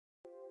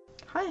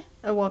Hi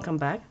and welcome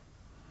back.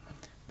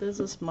 This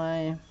is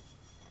my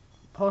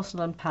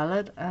porcelain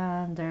palette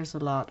and there's a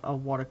lot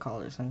of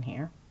watercolors in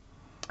here.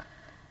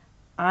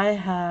 I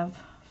have,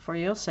 for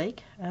your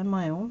sake and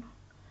my own,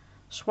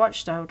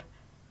 swatched out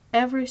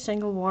every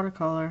single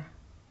watercolor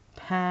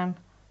pan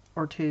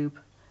or tube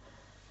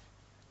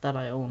that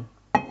I own.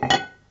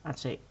 I'd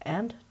say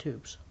and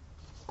tubes.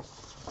 I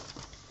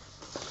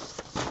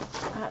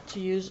had to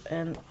use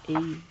a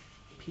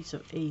piece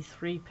of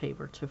A3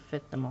 paper to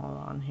fit them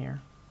all on here.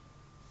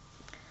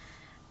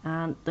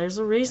 And there's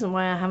a reason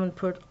why I haven't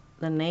put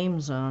the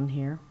names on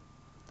here.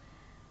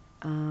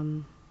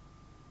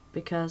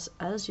 Because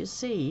as you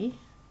see,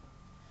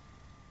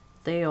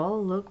 they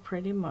all look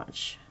pretty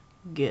much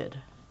good.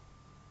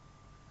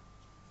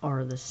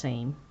 Or the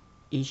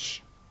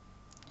same-ish.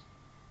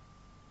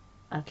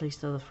 At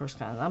least of the first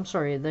kind. I'm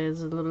sorry,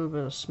 there's a little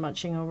bit of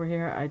smudging over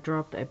here. I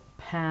dropped a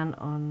pan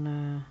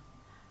on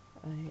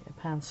a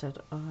pan set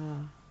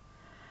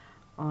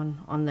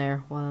on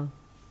there while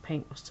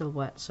paint was still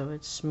wet, so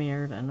it's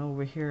smeared, and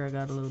over here I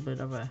got a little bit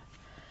of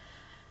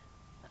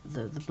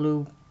the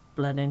blue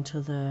bled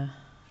into the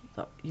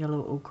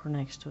yellow ochre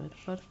next to it,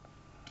 but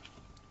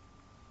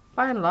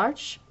by and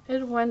large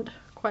it went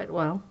quite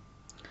well.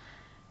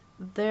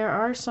 There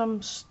are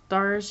some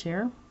stars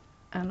here,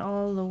 and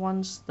all the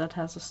ones that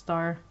has a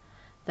star,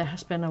 there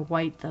has been a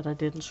white that I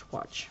didn't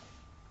swatch.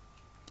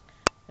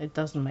 It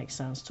doesn't make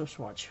sense to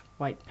swatch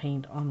white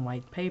paint on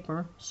white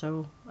paper,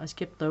 so I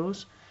skipped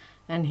those.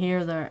 And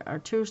here there are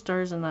two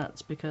stars, and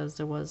that's because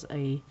there was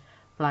a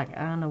black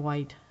and a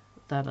white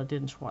that I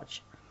didn't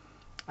swatch.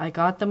 I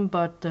got them,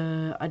 but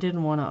I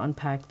didn't want to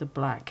unpack the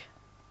black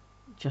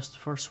just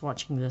for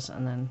swatching this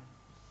and then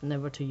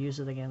never to use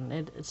it again.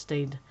 It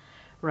stayed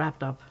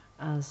wrapped up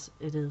as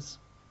it is.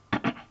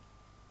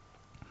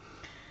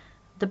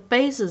 The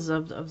basis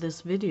of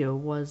this video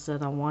was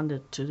that I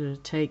wanted to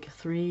take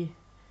 3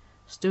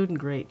 student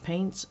grade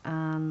paints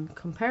and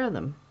compare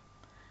them.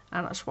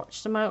 And I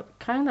swatched them out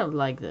kind of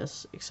like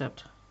this,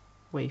 except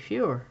way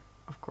fewer,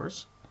 of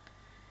course.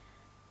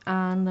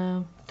 And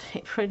they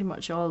pretty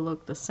much all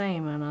look the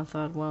same, and I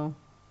thought, well,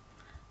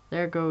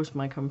 there goes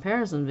my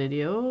comparison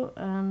video,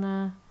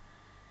 and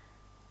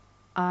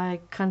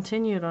I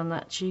continued on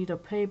that sheet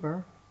of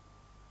paper,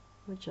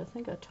 which I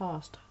think I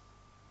tossed.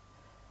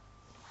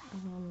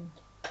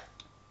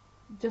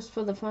 Just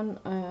for the fun,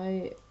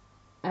 I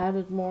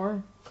added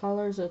more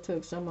colors. I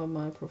took some of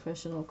my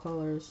professional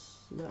colors,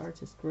 the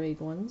artist grade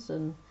ones,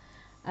 and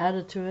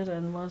added to it,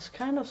 and was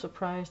kind of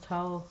surprised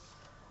how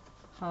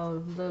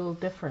little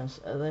difference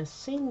there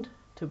seemed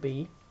to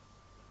be.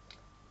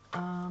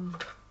 And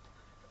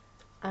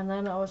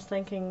then I was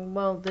thinking,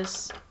 well,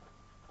 this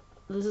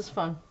is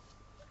fun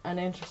and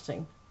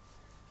interesting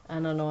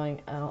and annoying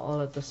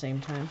all at the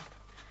same time.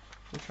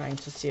 I'm trying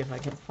to see if I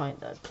can find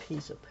that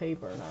piece of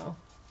paper now.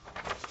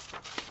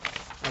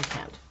 I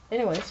can't.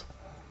 Anyways,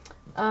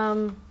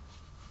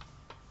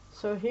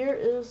 so here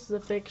is the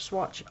big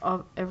swatch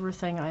of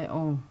everything I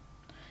own.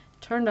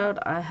 Turned out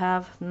I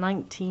have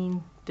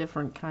 19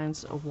 different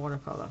kinds of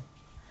watercolor,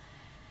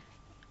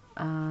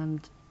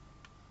 and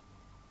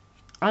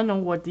I know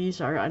what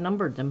these are. I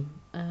numbered them,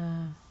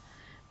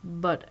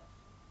 but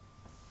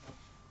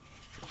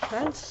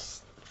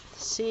let's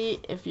see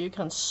if you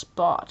can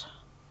spot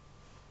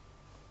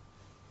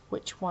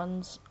which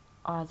ones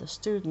are the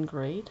student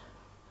grade,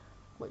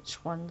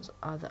 which ones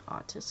are the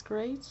artist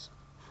grades,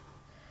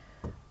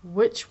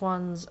 which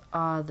ones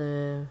are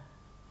the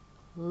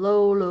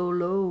low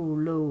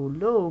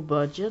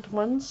budget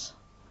ones,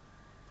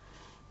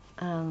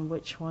 and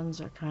which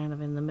ones are kind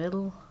of in the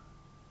middle.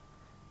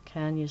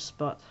 Can you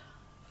spot,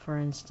 for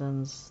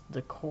instance,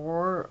 the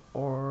Core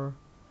or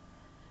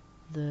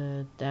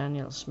the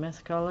Daniel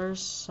Smith colors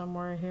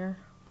somewhere here?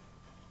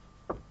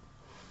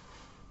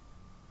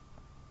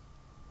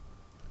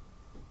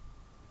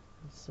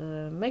 It's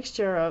a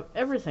mixture of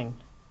everything.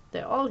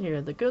 They're all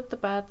here, the good, the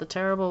bad, the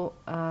terrible,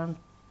 and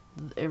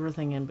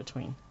everything in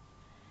between.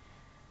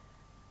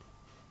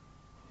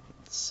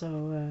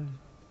 So,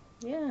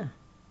 yeah.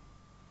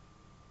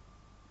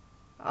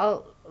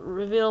 I'll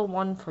reveal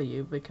one for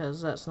you,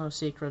 because that's no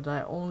secret.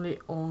 I only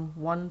own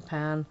one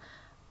pan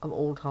of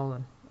Old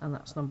Holland, and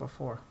that's number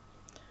 4.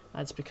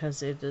 That's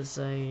because it is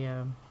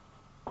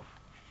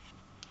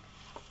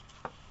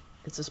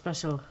it's a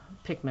special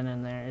pigment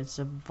in there. It's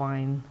a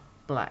vine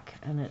black,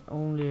 and it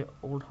only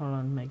Old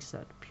Holland makes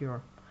that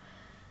pure.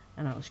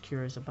 And I was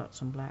curious about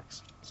some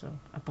blacks, so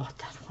I bought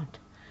that one.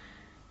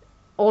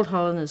 Old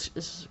Holland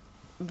is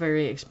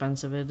very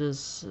expensive. It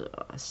is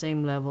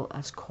same level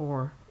as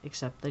Core,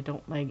 except they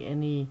don't make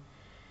any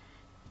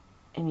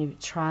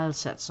trial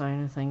sets or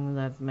anything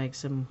that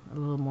makes them a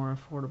little more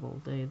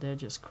affordable. They're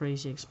just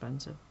crazy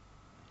expensive,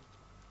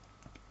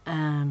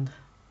 and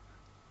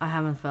I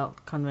haven't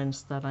felt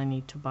convinced that I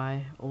need to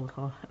buy Old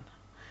Holland.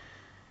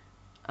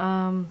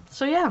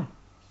 So yeah,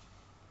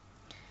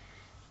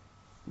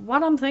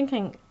 what I'm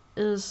thinking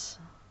is,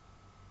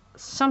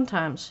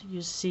 sometimes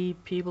you see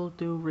people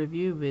do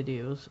review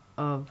videos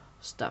of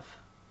stuff,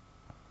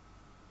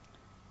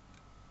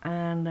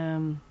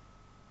 and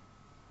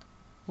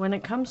when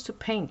it comes to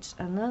paints,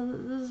 and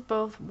this is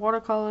both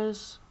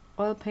watercolors,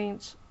 oil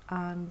paints,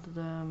 and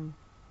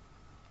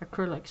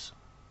acrylics,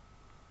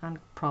 and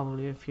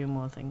probably a few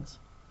more things.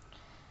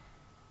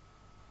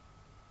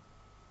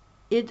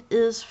 It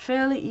is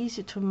fairly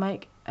easy to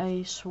make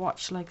a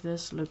swatch like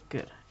this look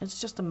good.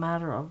 It's just a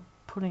matter of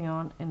putting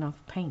on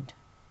enough paint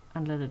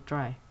and let it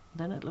dry.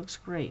 Then it looks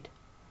great.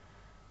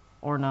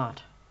 Or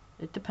not.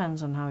 It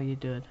depends on how you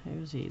do it.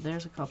 You see,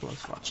 there's a couple of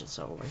swatches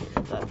over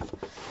here that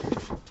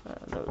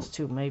those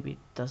two maybe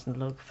doesn't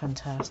look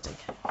fantastic.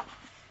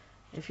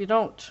 If you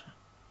don't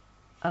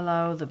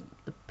allow the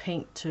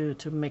paint to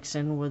mix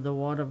in with the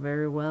water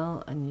very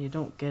well, and you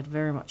don't get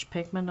very much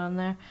pigment on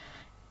there,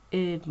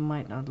 it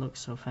might not look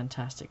so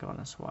fantastic on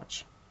a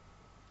swatch.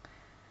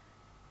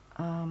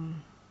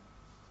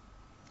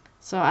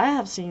 So I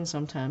have seen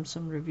sometimes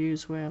some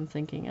reviews where I'm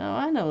thinking, oh,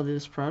 I know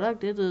this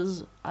product, it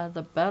is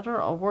either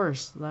better or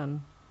worse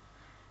than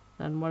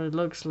what it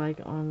looks like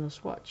on the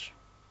swatch.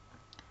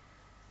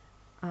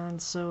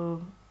 And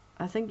so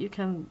I think you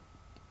can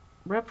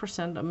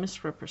represent or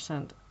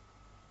misrepresent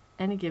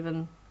any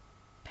given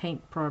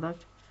paint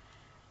product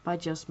by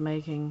just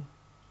making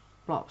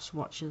blob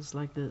swatches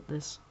like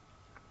this.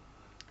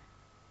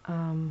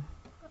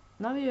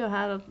 Now you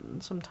had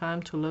some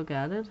time to look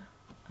at it,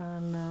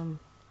 and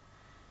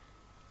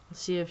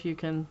see if you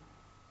can,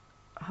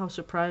 how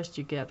surprised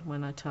you get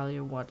when I tell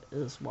you what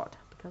is what,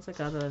 because I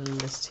got a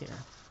list here.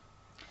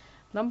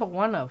 Number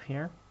 1 up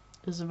here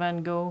is a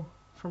Van Gogh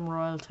from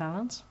Royal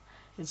Talents.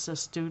 It's a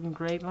student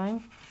grade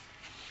line,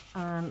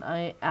 and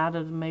I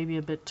added maybe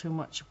a bit too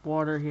much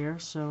water here,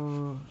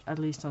 so at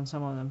least on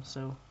some of them,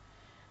 so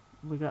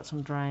we got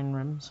some drying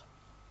rims.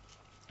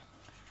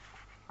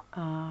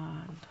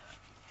 And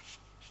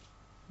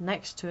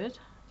next to it,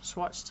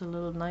 swatched a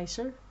little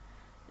nicer,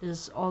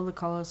 is all the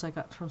colors I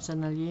got from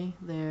Sennelier,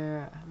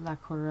 their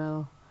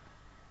L'Aquarelle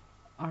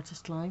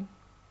artist line.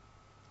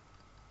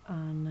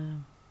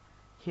 And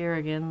here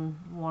again,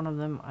 one of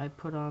them I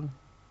put on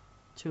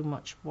too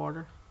much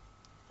water.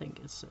 I think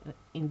it's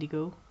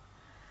indigo,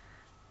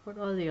 but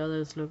all the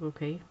others look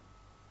okay.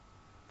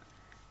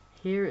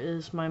 Here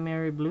is my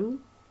Mary Blue.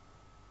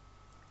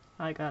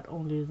 I got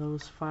only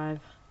those 5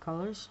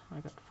 colors. I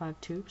got 5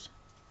 tubes.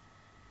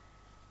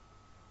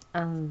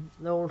 And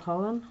the Old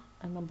Holland.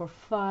 And number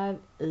 5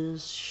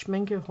 is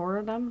Schminke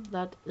Horadam.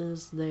 That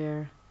is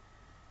their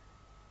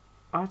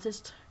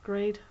artist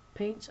grade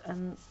paint,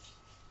 and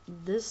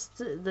this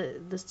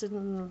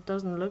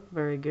doesn't look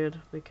very good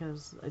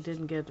because I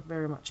didn't get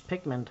very much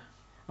pigment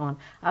on.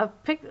 I've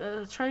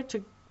tried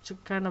to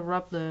kind of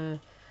rub the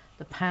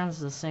pans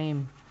the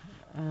same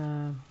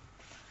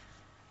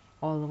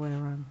all the way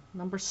around.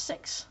 Number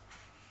 6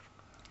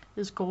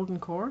 is Golden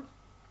Core,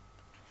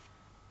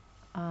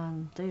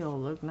 and they all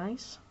look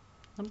nice.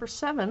 Number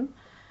 7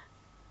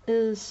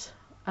 is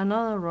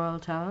another Royal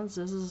Talents.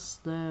 This is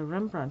the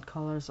Rembrandt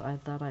colors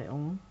that I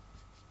own,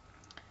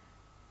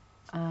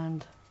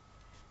 and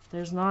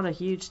there's not a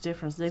huge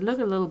difference. They look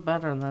a little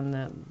better than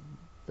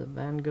the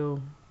Van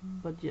Gogh,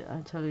 but yeah, I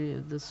tell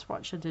you, the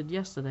swatch I did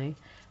yesterday,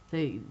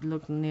 they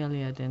look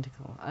nearly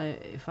identical.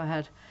 If I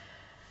had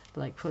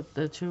like put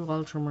the 2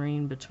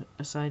 ultramarine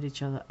beside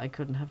each other, I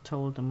couldn't have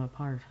told them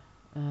apart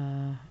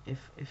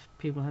if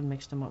people had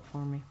mixed them up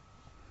for me.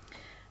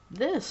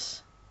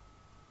 This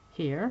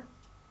here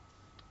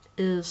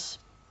is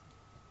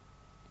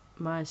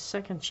my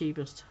second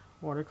cheapest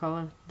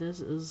watercolor. This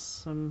is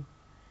some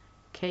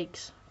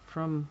Cakes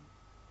from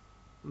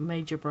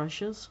Major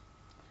Brushes,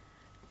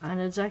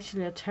 and it's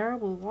actually a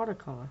terrible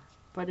watercolor,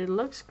 but it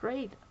looks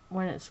great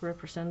when it's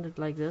represented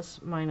like this,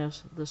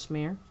 minus the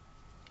smear.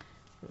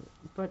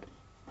 But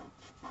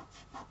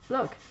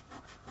look,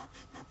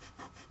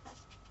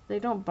 they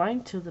don't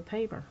bind to the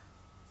paper.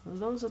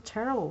 Those are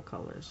terrible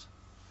colors.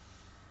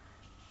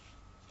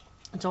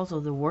 It's also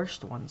the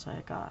worst ones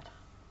I got.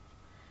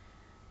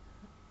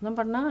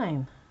 Number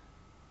 9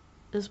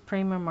 is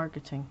Prima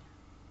Marketing.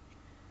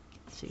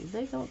 See,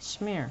 they don't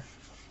smear.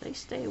 They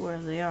stay where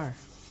they are.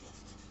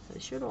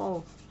 They should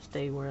all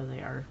stay where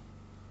they are.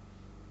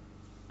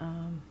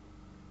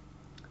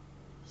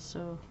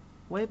 So,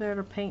 way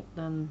better paint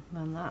than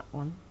that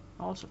one.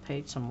 I also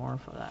paid some more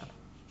for that.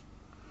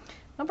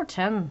 Number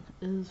 10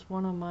 is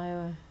one of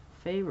my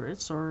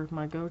favorites, or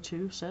my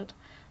go-to set.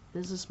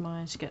 This is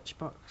my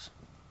sketchbox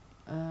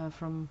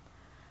from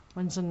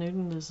Winsor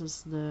Newton. This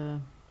is the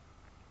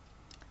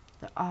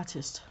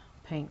artist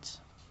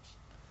paints,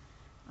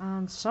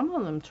 and some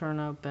of them turn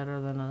out better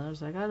than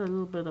others. I got a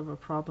little bit of a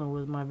problem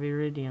with my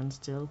Viridian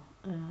still,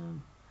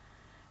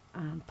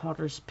 and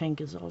Potter's Pink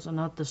is also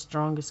not the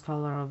strongest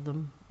color of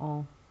them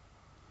all.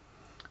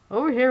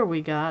 Over here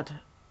we got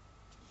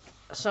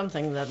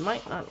something that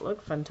might not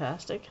look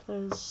fantastic.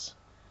 There's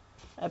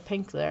a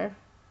pink there,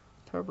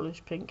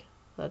 purplish pink,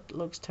 that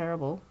looks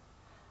terrible.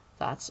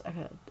 That's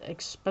an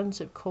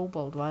expensive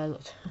cobalt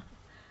violet.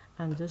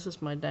 And this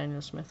is my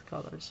Daniel Smith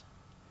colors.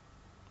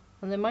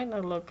 And they might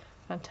not look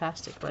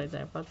fantastic right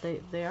there, but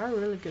they are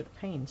really good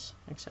paints,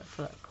 except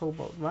for that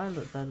cobalt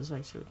violet that is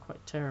actually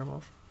quite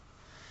terrible.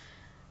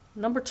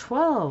 Number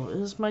 12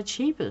 is my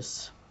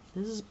cheapest.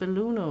 This is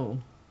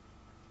Belluno.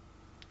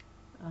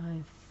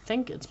 I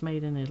think it's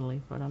made in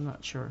Italy, but I'm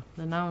not sure.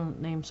 The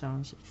name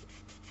sounds...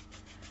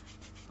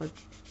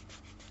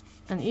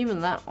 And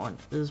even that one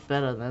is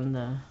better than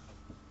the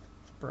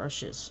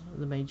brushes,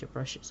 the major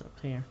brushes up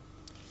here.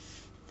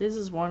 This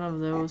is one of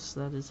those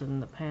that is in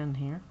the pan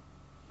here.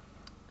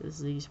 There's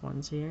these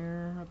ones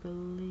here, I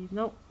believe.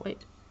 No,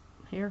 wait.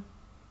 Here.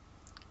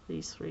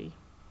 These three.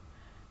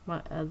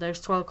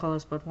 There's 12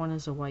 colors, but one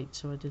is a white,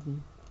 so I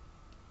didn't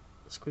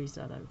squeeze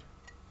that out.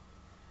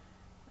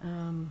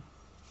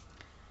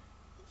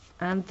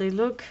 And they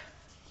look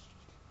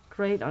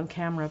great on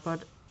camera,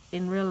 but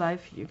in real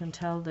life you can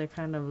tell they're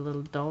kind of a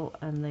little dull,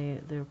 and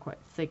they're quite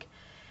thick.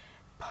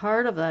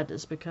 Part of that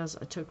is because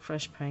I took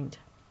fresh paint,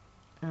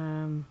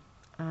 and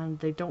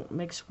they don't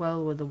mix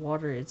well with the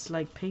water. It's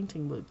like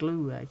painting with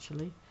glue,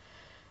 actually.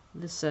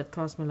 This set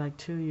cost me like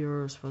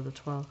 €2 for the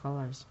 12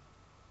 colors.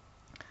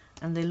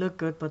 And they look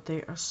good, but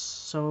they are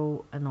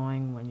so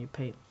annoying when you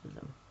paint with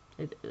them.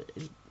 It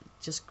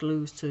just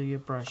glues to your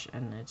brush,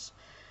 and it's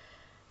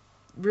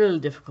really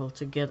difficult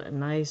to get a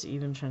nice,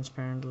 even,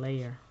 transparent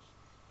layer.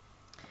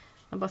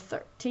 Number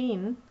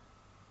 13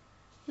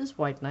 is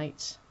White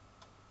Nights.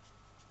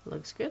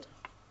 Looks good.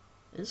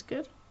 Is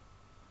good.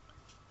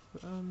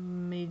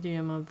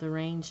 Medium of the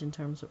range in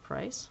terms of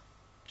price.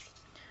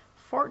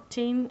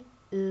 14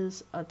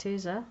 is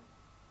Arteza.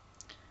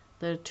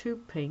 There are 2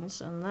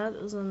 paints, and that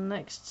is the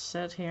next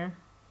set here.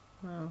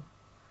 Well,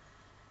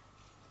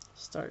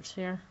 starts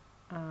here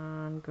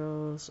and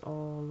goes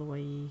all the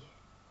way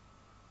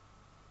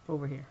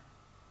over here.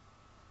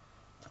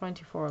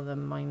 24 of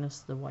them minus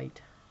the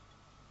white.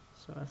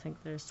 So I think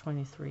there's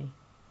 23.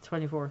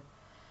 24.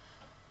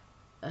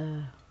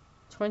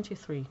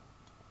 23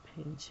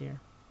 paints here.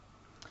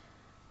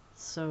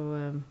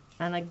 So,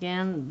 and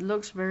again,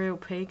 looks very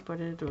opaque, but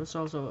it was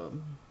also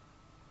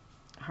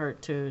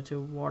hard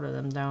to water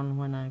them down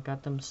when I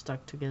got them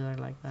stuck together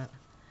like that.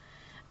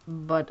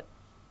 But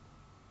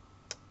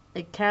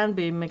it can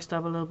be mixed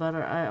up a little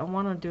better. I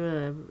want to do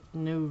a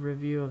new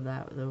review of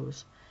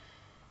those.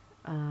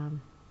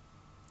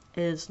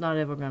 It's not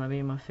ever going to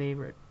be my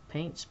favorite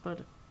paints, but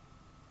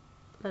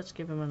let's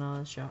give them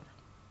another shot.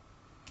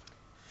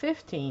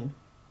 15.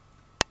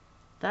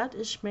 That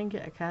is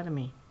Schminke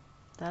Academy.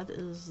 That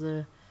is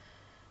the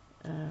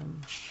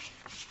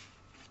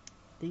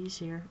these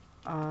here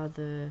are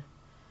the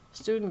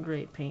student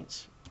grade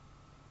paints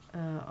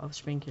of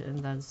Schminke, and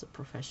that's the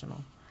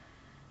professional.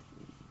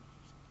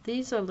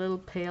 These are a little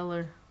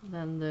paler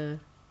than the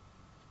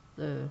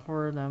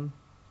Horadam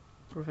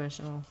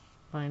professional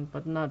line,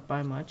 but not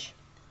by much.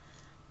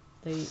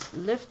 They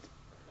lift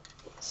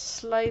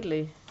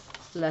slightly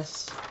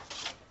less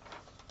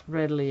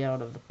readily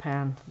out of the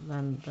pan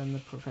than the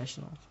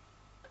professional.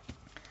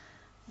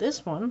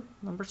 This one,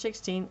 number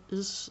 16,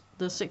 is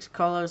the 6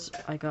 colors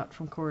I got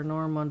from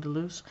koh-i-noor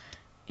Mondeluz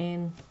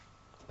in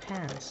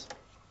pans.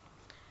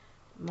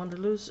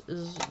 Mondeluz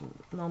is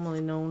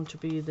normally known to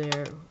be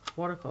their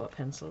watercolor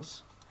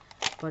pencils,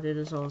 but it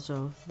is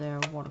also their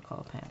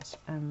watercolor pans,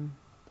 and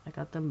I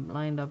got them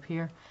lined up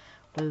here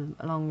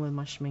along with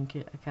my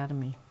Schminke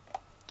Academy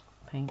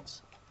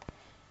paints.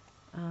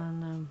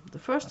 And the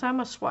first time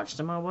I swatched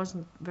them, I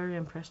wasn't very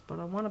impressed, but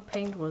I want to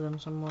paint with them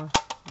some more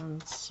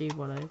and see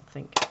what I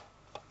think.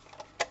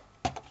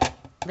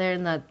 They're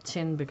in that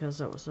tin because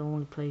that was the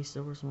only place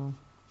there was one.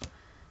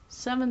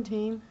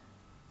 17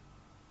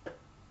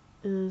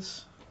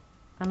 is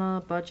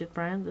another budget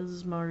brand. This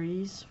is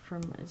Marie's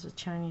it's a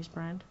Chinese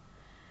brand,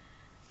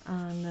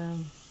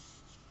 and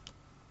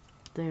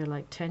they're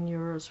like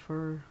 €10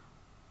 for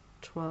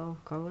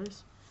 12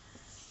 colors.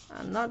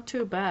 Not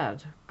too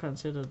bad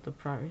considered the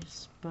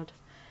price, but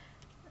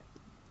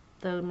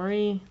the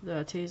Marie,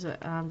 the Arteza,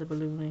 and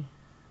the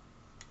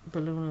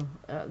Belluno,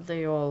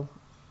 they all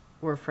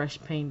were fresh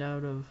paint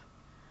out of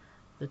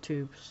the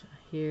tubes.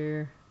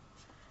 Here's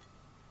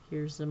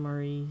the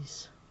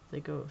Marie's.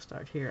 They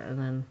start here and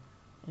then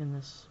in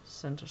this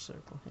center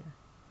circle here.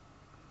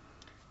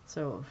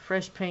 So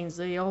fresh paints,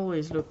 they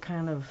always look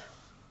kind of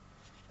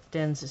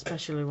dense,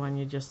 especially when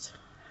you just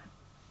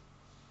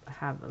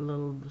have a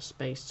little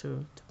space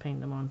to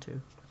paint them onto.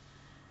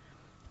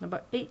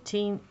 Number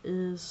 18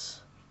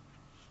 is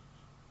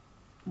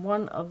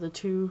one of the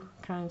 2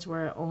 kinds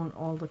where I own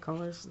all the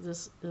colors.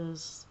 This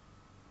is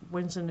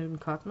Winsor Newton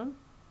Cotman,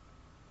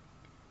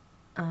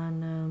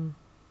 and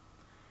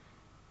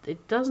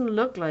it doesn't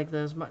look like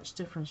there's much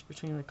difference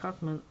between the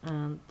Cotman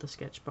and the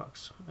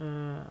Sketchbox,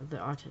 the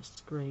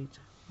artist grade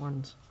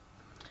ones,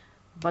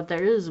 but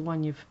there is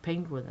when you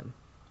paint with them,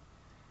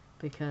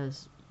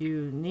 because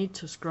you need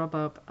to scrub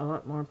up a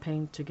lot more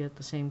paint to get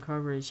the same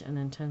coverage and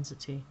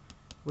intensity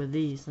with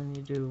these than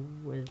you do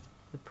with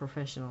the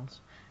professionals.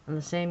 And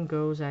the same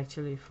goes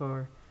actually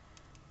for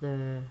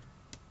the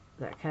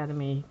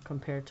Academy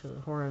compared to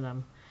the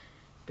Horadam,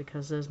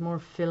 because there's more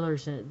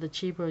fillers in it. The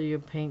cheaper your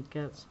paint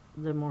gets,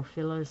 the more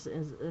fillers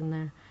is in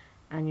there,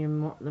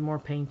 and the more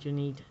paint you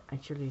need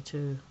actually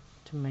to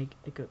make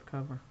a good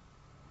cover.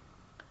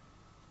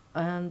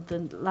 And the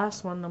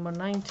last one, number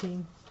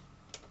 19,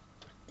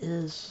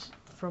 is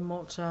from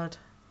Mozart,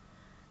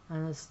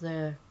 and it's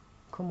the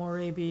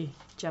Komorebi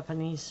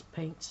Japanese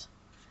paints.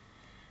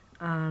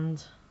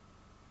 And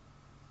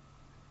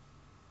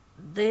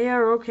they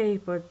are okay,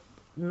 but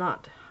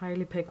not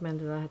highly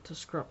pigmented. I had to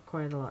scrub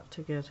quite a lot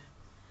to get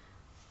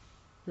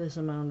this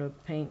amount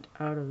of paint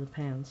out of the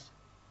pans.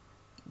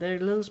 They're a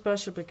little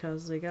special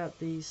because they got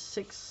these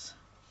 6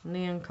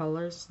 neon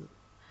colors,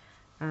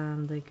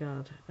 and they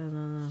got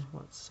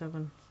what,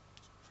 7,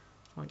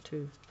 1,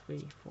 2,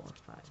 3, 4,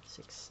 5,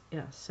 6,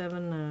 yeah,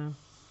 7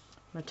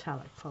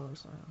 metallic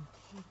colors.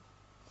 I'll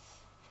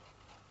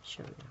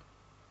show you.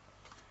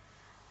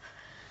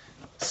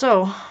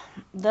 So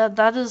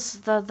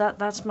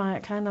that's my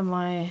kind of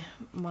my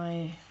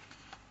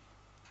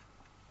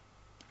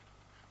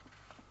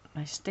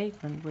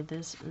statement with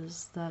this,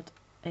 is that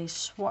a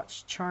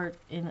swatch chart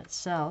in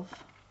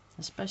itself,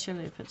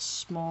 especially if it's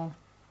small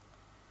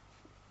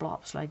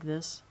blobs like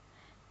this,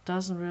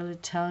 doesn't really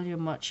tell you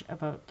much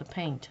about the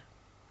paint.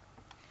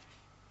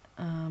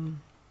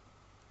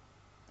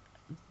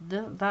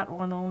 That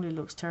one only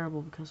looks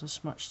terrible because I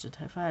smudged it.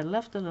 If I had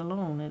left it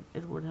alone,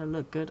 it would have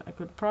looked good. I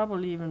could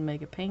probably even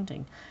make a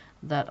painting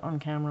that on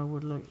camera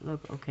would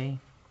look okay.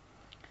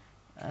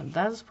 And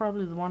that is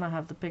probably the one I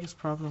have the biggest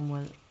problem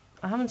with.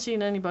 I haven't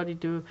seen anybody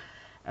do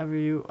a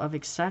review of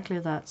exactly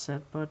that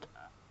set, but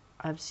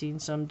I've seen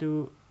some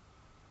do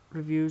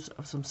reviews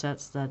of some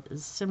sets that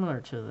is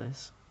similar to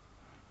this.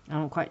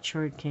 I'm quite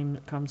sure it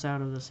comes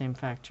out of the same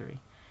factory.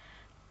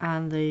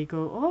 And they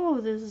go,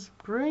 oh, this is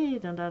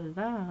great, and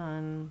da-da-da,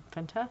 and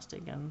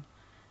fantastic, and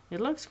it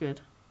looks good.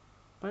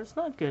 But it's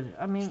not good.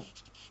 I mean,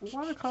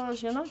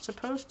 watercolors, you're not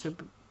supposed to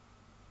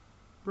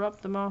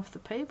rub them off the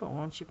paper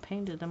once you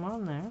painted them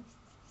on there.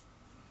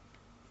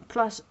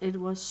 Plus, it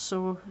was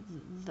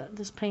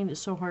this paint is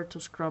so hard to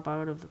scrub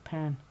out of the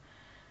pan.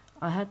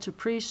 I had to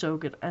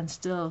pre-soak it, and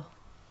still,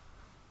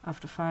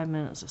 after 5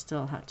 minutes, I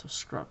still had to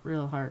scrub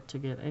real hard to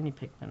get any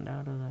pigment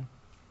out of there.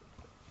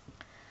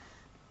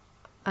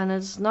 And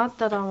it's not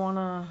that I want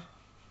to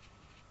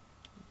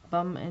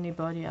bum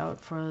anybody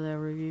out for their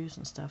reviews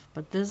and stuff,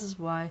 but this is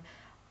why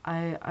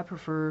I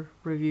prefer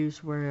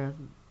reviews where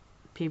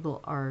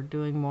people are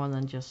doing more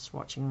than just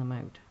swatching them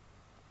out.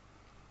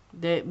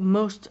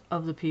 Most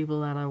of the people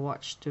that I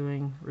watch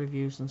doing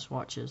reviews and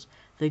swatches,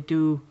 they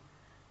do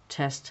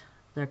test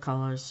their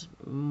colors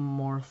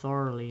more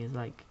thoroughly,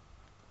 like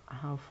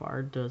how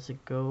far does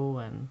it go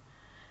and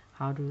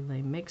how do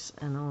they mix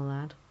and all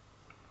that.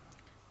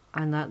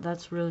 And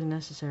that's really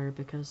necessary,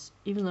 because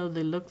even though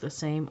they look the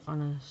same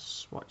on a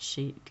swatch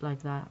sheet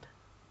like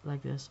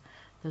this,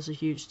 there's a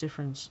huge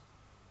difference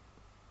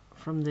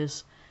from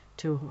this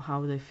to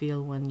how they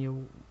feel when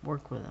you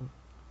work with them.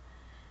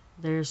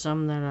 There's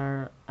some that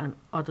are an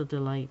utter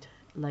delight,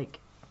 like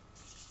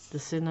the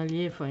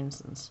Sennelier, for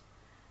instance.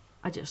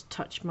 I just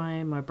touch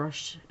my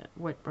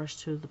wet brush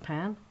to the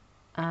pan,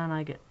 and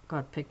I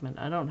got pigment.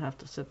 I don't have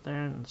to sit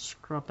there and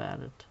scrub at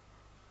it.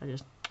 I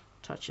just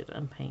touch it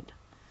and paint.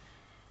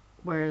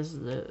 Whereas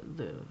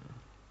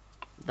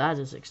that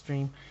is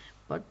extreme.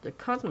 But the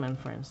Cottonman,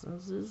 for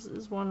instance,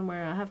 is one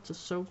where I have to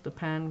soak the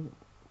pan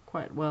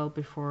quite well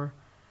before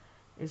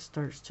it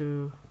starts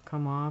to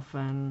come off,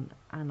 and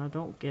I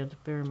don't get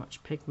very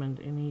much pigment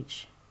in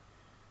each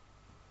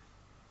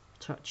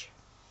touch.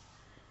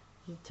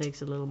 It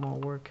takes a little more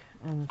work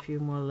and a few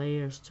more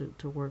layers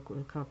to work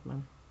with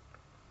Cottonman.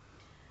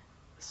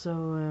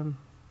 So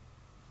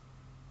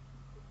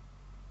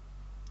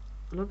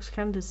looks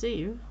can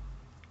deceive.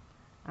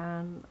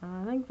 And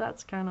I think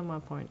that's kind of my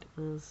point,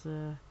 is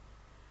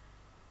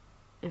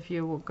if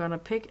you're gonna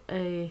pick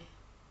a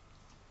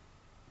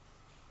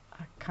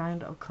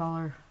kind of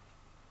color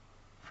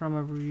from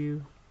a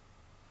review,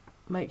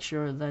 make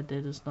sure that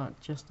it is not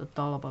just a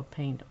dollop of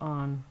paint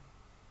on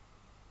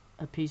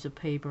a piece of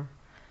paper.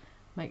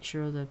 Make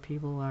sure that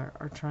people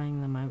are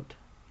trying them out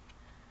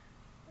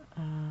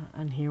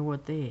and hear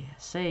what they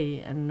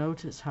say, and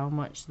notice how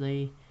much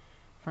they,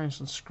 for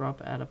instance,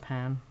 scrub at a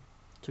pan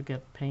to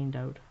get paint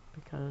out.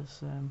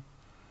 Because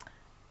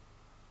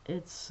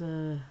it's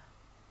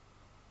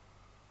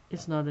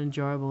not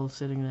enjoyable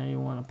sitting there. You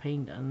want to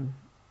paint, and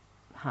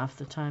half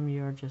the time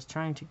you're just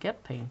trying to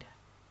get paint.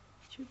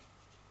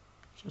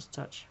 Just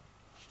touch.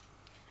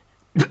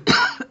 I'm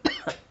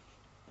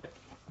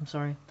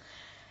sorry.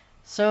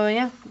 So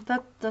yeah,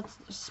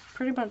 that's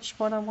pretty much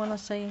what I want to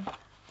say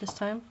this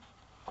time.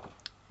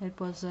 It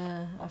was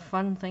a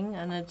fun thing,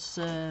 and it's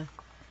an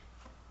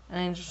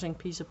interesting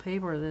piece of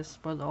paper, this,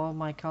 with all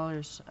my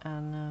colors.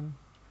 And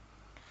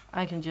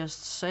I can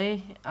just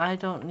say I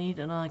don't need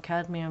another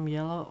cadmium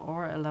yellow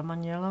or a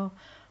lemon yellow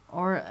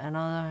or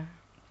another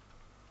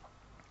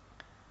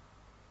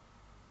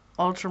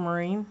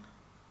ultramarine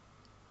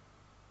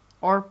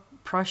or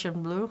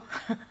Prussian blue.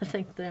 I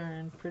think they're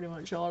in pretty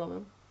much all of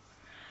them.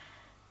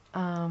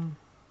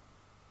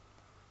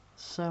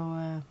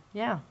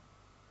 Yeah.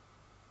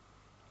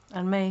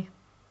 And May,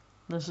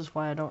 this is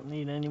why I don't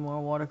need any more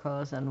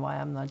watercolors, and why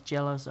I'm not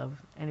jealous of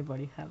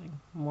anybody having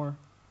more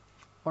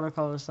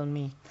watercolors than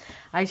me.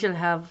 I actually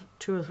have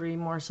 2 or 3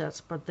 more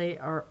sets, but they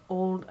are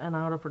old and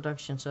out of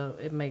production, so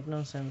it made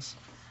no sense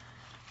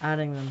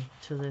adding them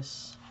to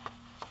this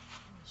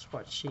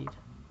swatch sheet.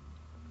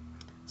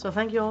 So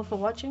thank you all for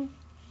watching.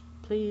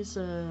 Please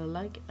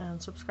like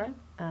and subscribe,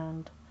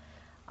 and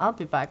I'll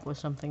be back with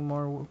something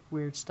more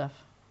weird stuff.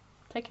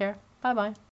 Take care. Bye bye.